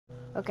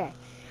Okay.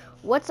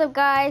 What's up,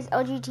 guys?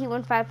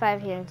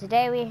 LGT155 here. And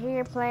today we're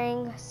here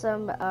playing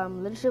some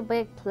Little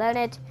Big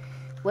Planet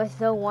with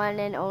the one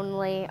and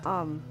only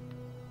I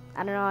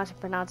don't know how to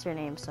pronounce your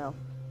name, so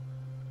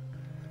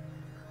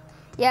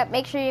yeah,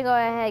 make sure you go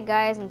ahead,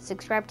 guys, and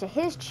subscribe to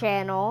his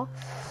channel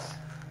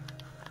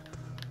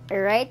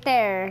right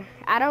there.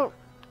 I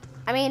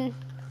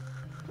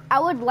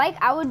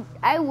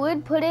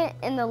would put it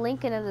in the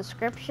link in the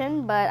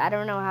description, but I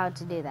don't know how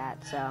to do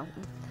that, so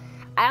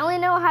I only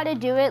know how to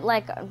do it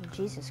like, oh,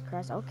 Jesus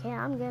Christ. Okay,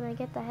 I'm gonna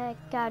get the heck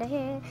out of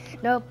here.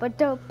 No, but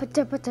don't.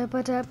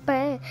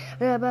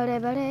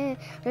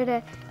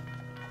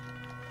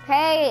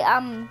 Hey,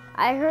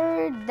 I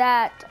heard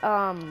that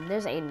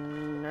there's a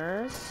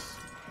nurse.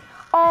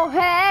 Oh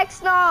heck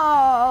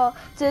no!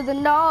 To the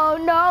no!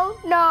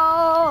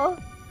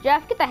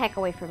 Jeff, get the heck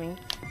away from me.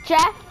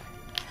 Jeff,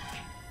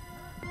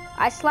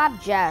 I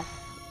slapped Jeff.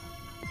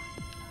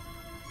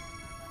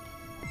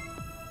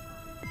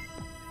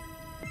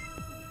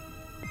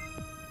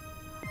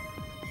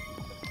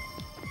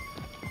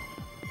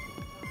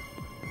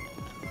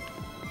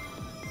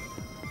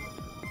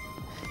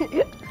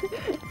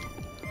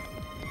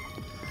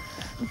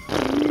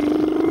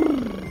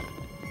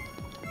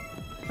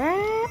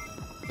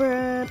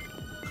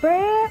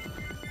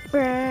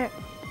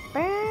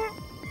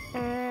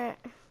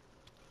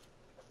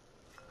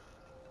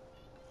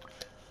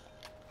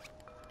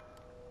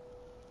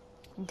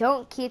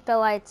 Don't keep the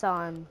lights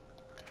on.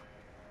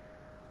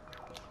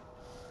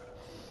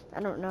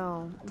 I don't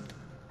know.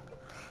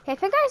 Hey,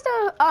 if you guys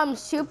know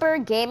Super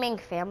Gaming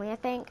Family, I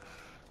think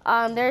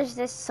there's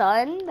this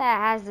son that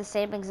has the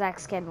same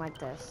exact skin like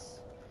this.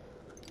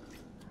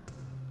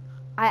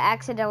 I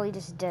accidentally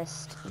just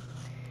dissed.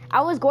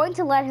 I was going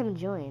to let him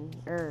join,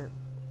 or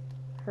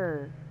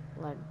her.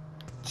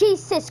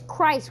 Jesus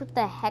Christ, what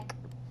the heck?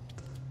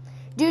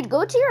 Dude,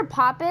 go to your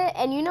Poppet,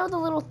 and you know the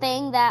little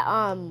thing that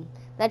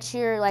that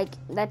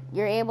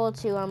you're able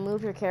to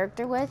move your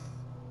character with?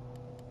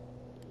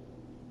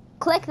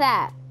 Click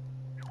that.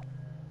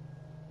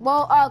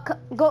 Well,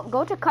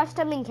 go to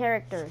custom and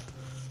characters.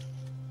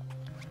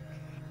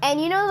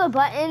 And you know the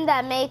button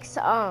that makes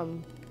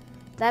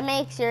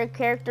your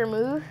character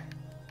move?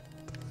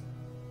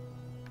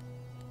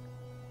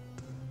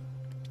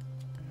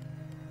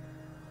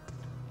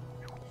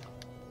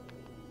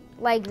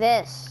 Like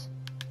this.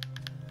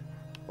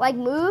 Like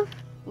move.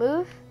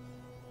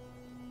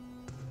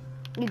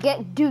 Dude,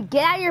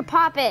 get out of your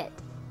Poppet.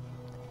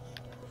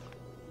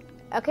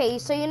 Okay,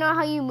 so you know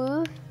how you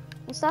move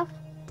and stuff?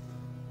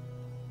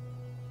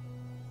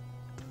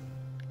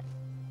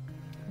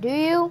 Do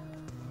you?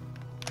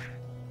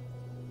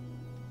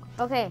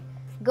 Okay,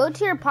 go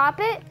to your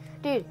Poppet.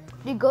 Dude,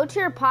 go to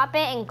your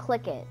Poppet and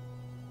click it.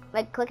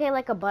 Like, click it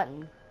like a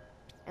button.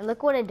 And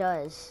look what it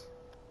does.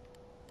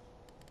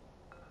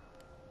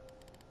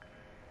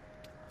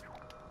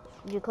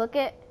 Did you click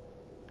it?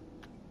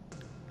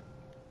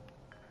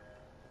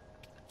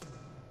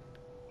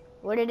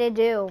 What did it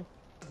do?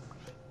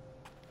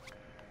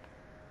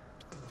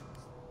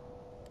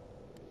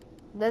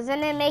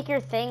 Doesn't it make your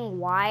thing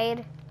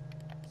wide?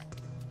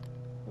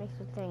 Makes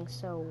the thing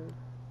so...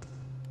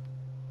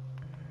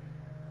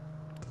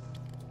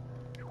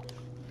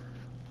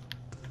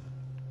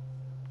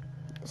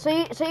 So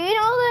you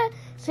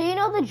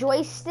know the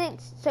joystick.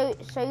 So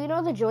you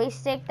know the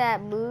joystick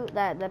that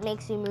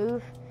makes you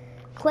move.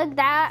 Click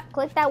that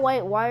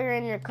while you're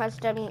in your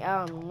custom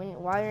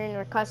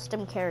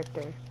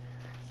character.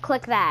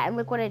 Click that and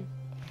look what it.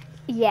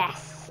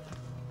 Yes.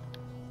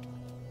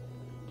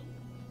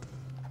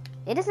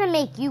 It doesn't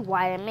make you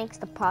wide. It makes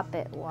the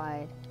Poppet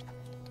wide.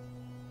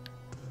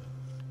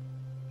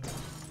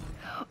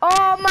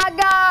 Oh my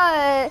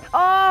god!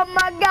 Oh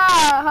my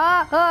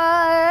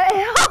god!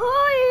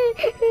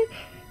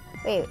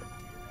 Wait.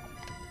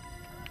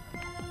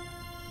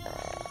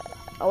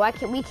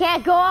 We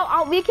can't go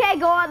out. We can't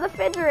go on the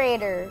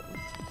refrigerator.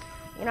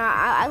 You know,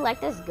 I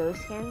like this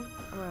ghost skin.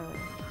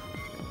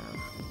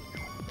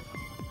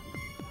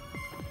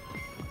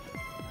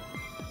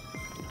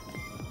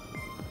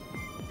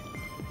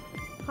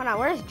 Hold on,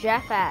 where's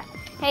Jeff at?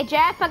 Hey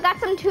Jeff, I got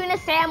some tuna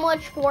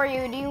sandwich for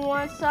you. Do you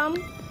want some?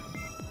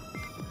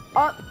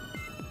 Oh.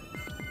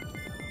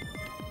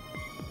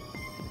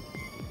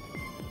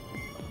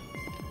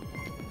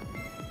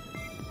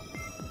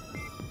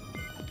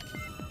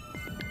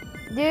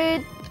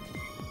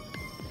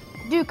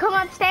 Dude, come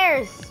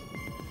upstairs.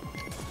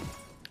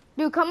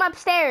 Dude, come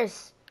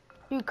upstairs.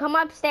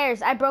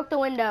 I broke the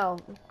window.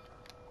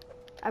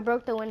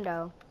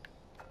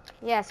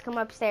 Yes, come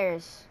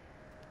upstairs.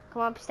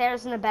 Come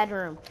upstairs in the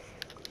bedroom.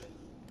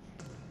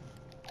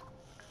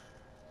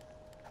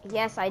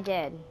 Yes, I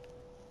did.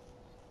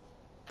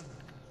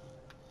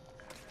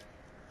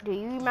 Do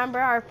you remember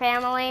our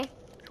family?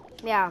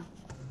 Yeah.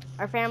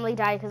 Our family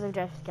died because of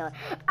Jeff's killer.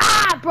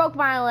 Ah! Broke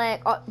my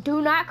leg. Oh,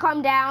 do not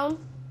come down.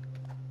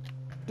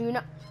 Do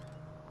not.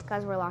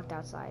 Because we're locked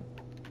outside.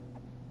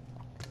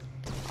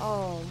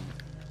 Oh.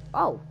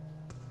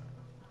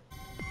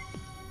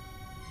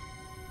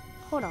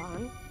 Hold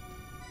on.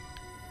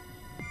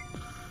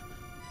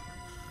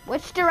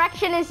 Which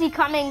direction is he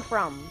coming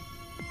from?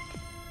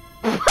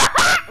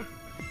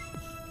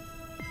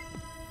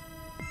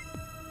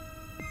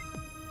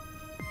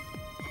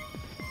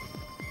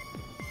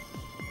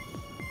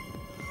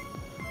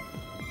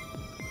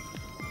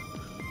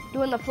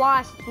 Doing the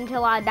floss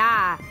until I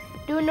die.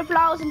 Doing the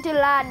floss until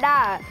I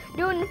die.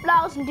 Doing the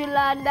floss until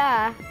I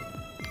die.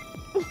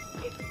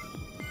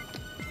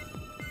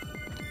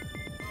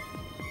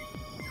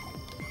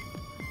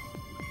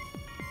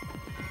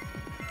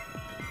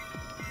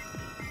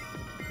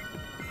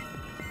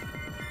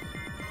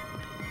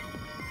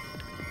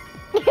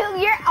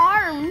 Your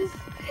arms.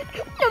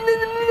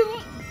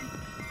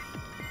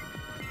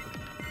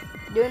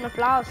 Doing the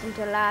floss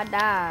until I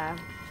die.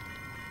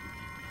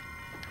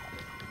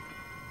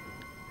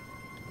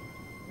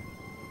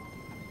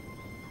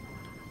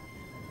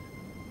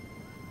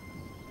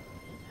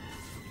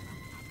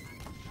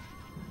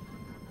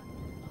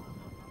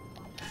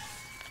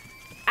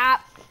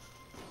 Ah.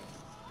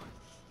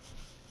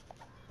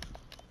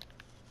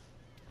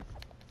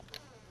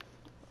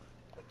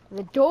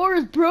 The door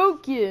is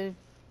broken.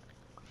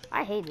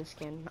 I hate this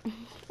skin.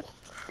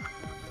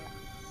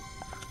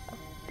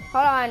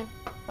 Hold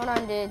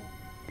on, dude.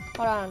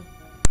 Hold on.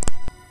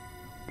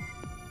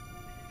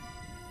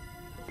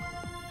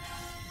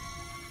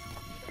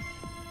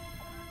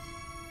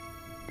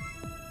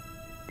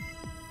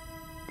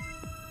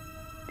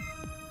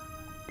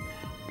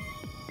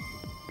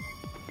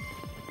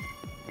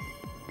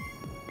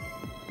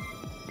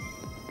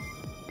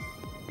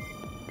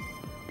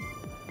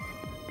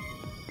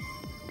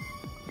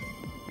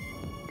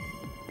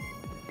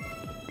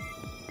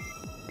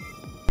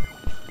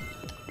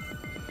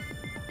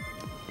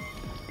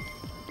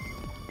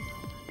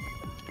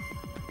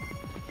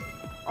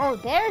 Oh,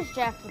 there's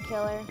Jeff the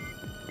Killer.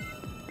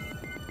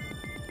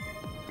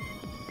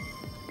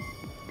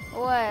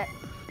 What?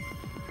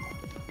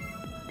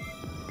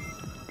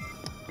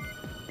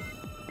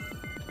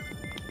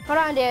 Hold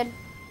on, dude.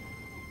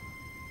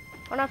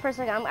 Hold on for a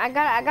second. I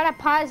gotta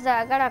pause the.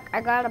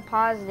 I gotta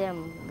pause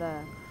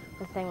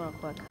the thing real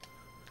quick.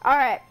 All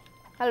right.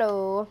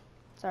 Hello.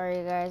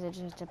 Sorry, guys. I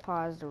just had to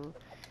pause the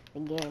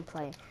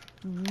gameplay.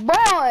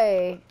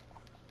 Boy.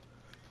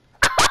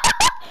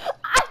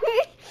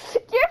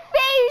 Your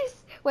face!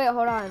 Wait,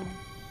 hold on.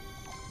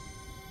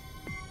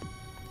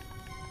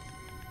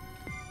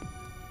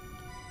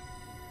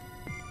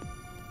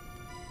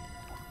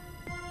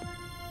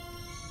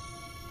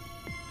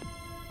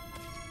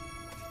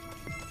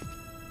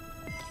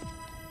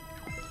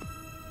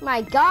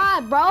 My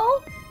God,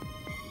 bro!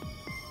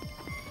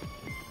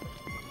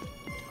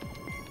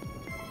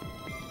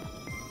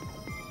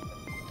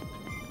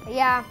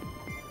 Yeah.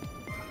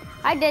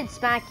 I did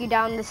smack you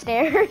down the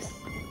stairs.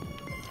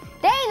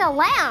 Dang, a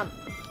lamp!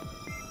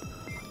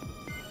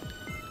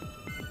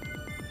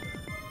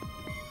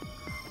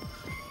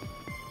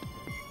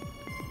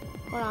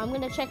 Hold on, I'm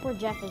gonna check where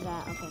Jeff is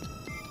at. Okay.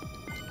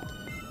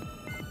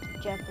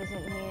 Jeff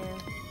isn't here.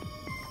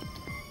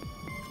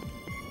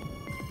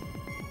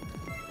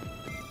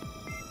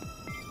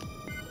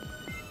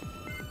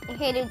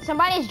 Okay, dude,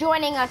 somebody's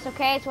joining us,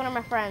 okay? It's one of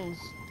my friends.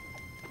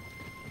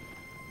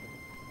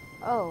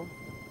 Oh.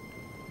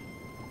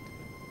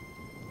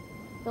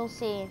 You'll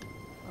see,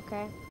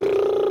 okay?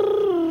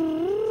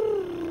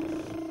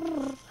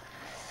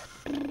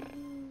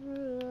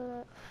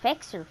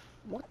 Fix or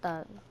what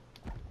the?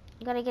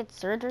 You gotta get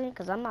surgery?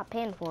 Because I'm not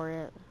paying for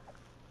it.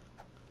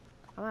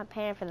 I'm not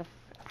paying for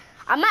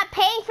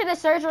the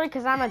surgery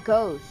because I'm a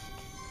ghost.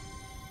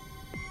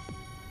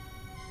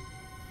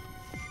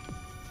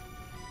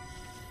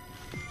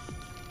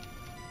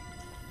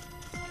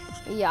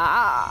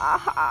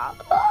 Yeah.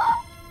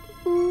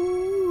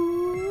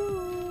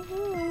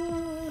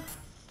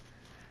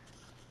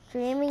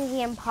 Dreaming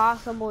the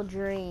impossible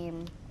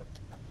dream.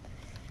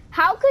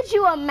 How could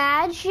you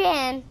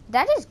imagine? Did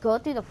I just go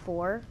through the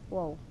 4?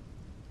 Whoa.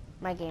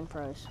 My game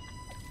froze.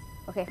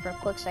 Okay, for a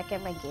quick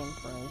second, my game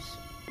froze.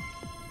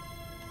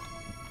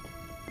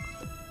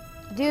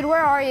 Dude,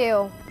 where are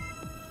you?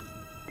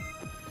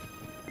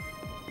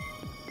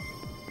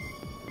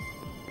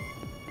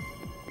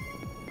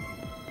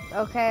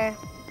 Okay.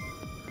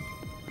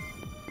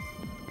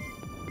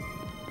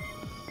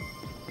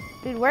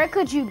 Dude, where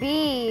could you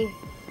be?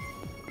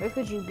 Where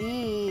could you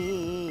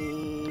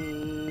be?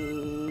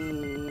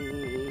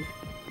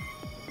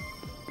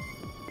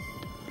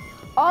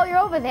 Oh, you're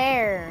over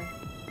there.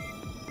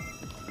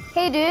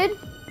 Hey, dude.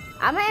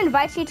 I'm gonna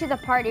invite you to the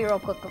party real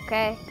quick,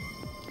 okay?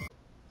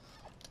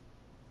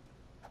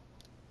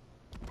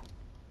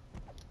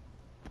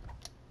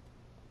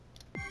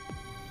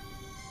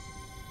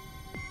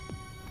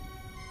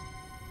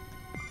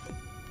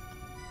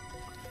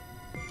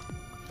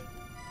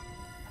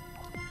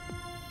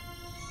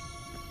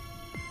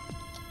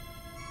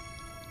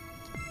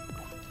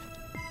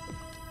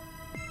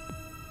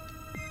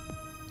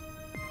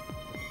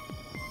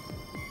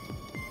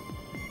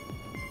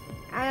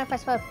 I don't know if I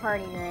spelled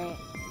party right.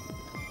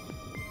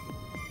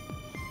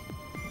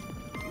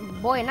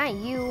 Boy, not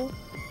you.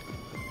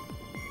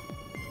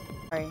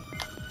 Sorry.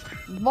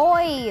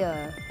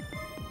 Boy!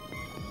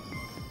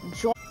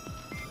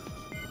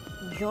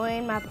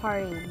 join my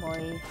party,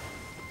 boy.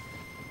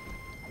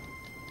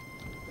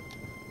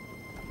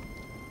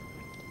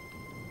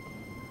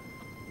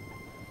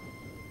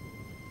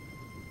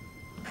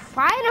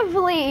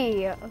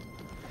 Finally!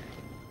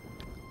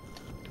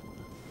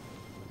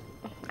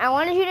 I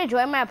wanted you to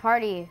join my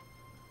party.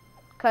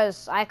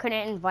 Because I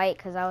couldn't invite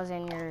because I was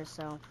in yours,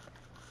 so.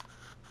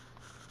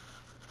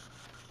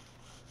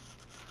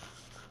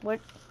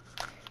 What?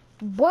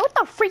 Boy, what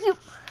the freak you?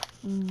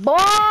 Boy!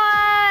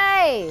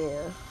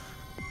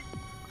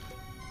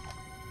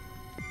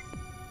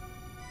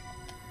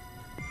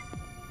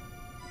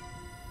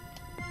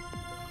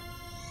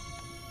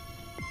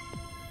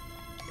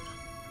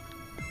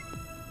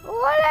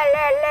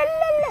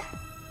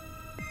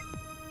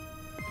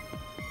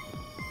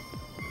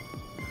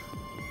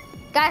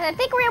 Guys, I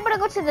think we're able to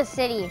go to the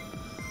city.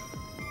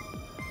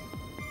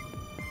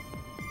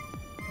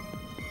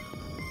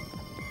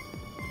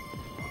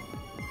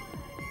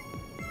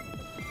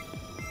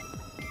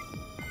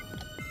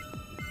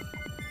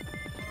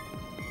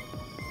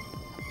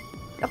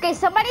 Okay,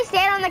 somebody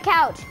stand on the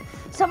couch.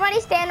 Somebody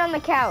stand on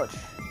the couch.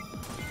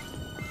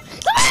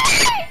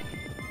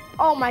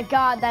 Oh my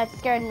god, that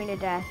scared me to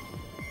death.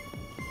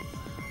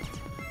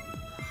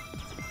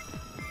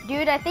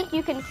 Dude, I think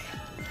you can...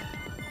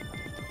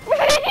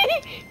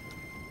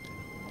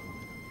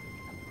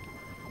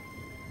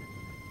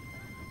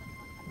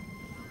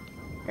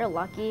 You're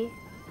lucky.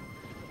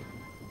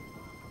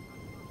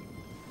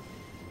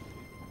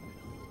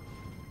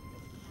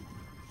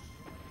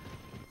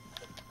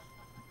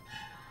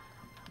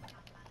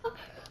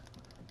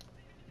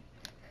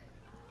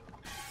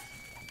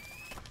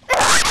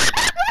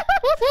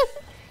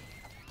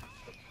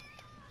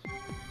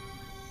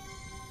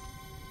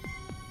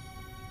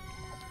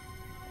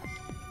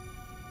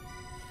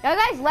 You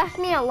guys left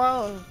me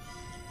alone.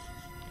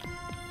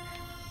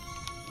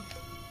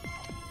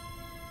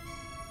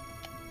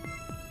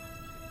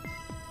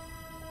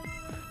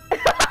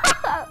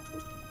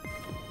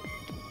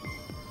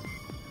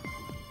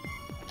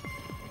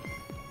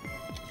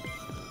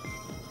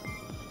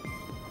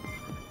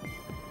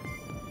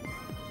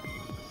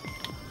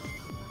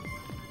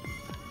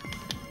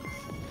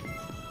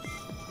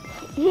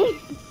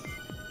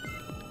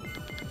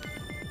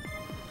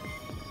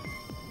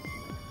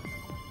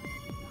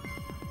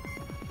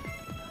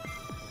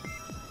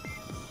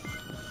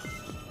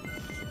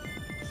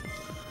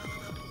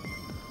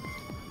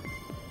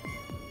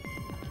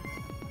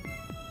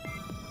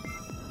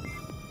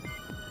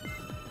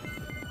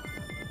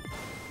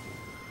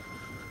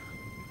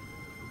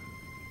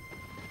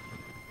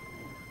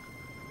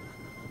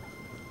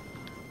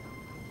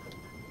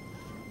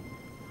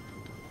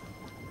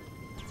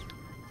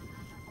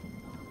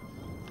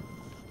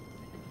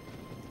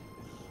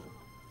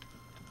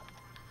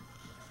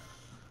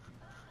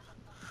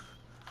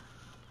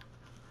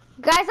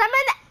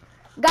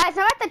 Guys,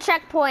 I'm at the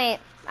checkpoint.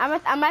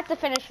 I'm at the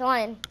finish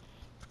line.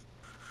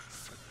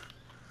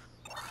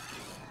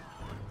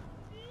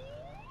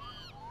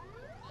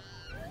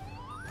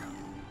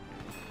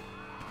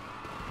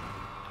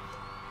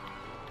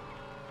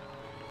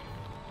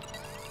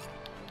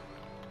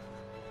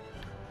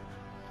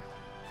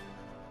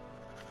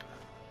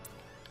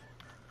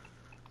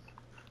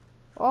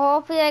 Well,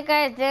 hopefully you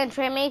guys did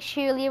enjoy. Make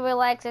sure you leave a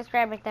like,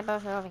 subscribe, and tap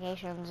on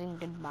notifications, and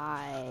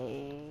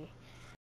goodbye.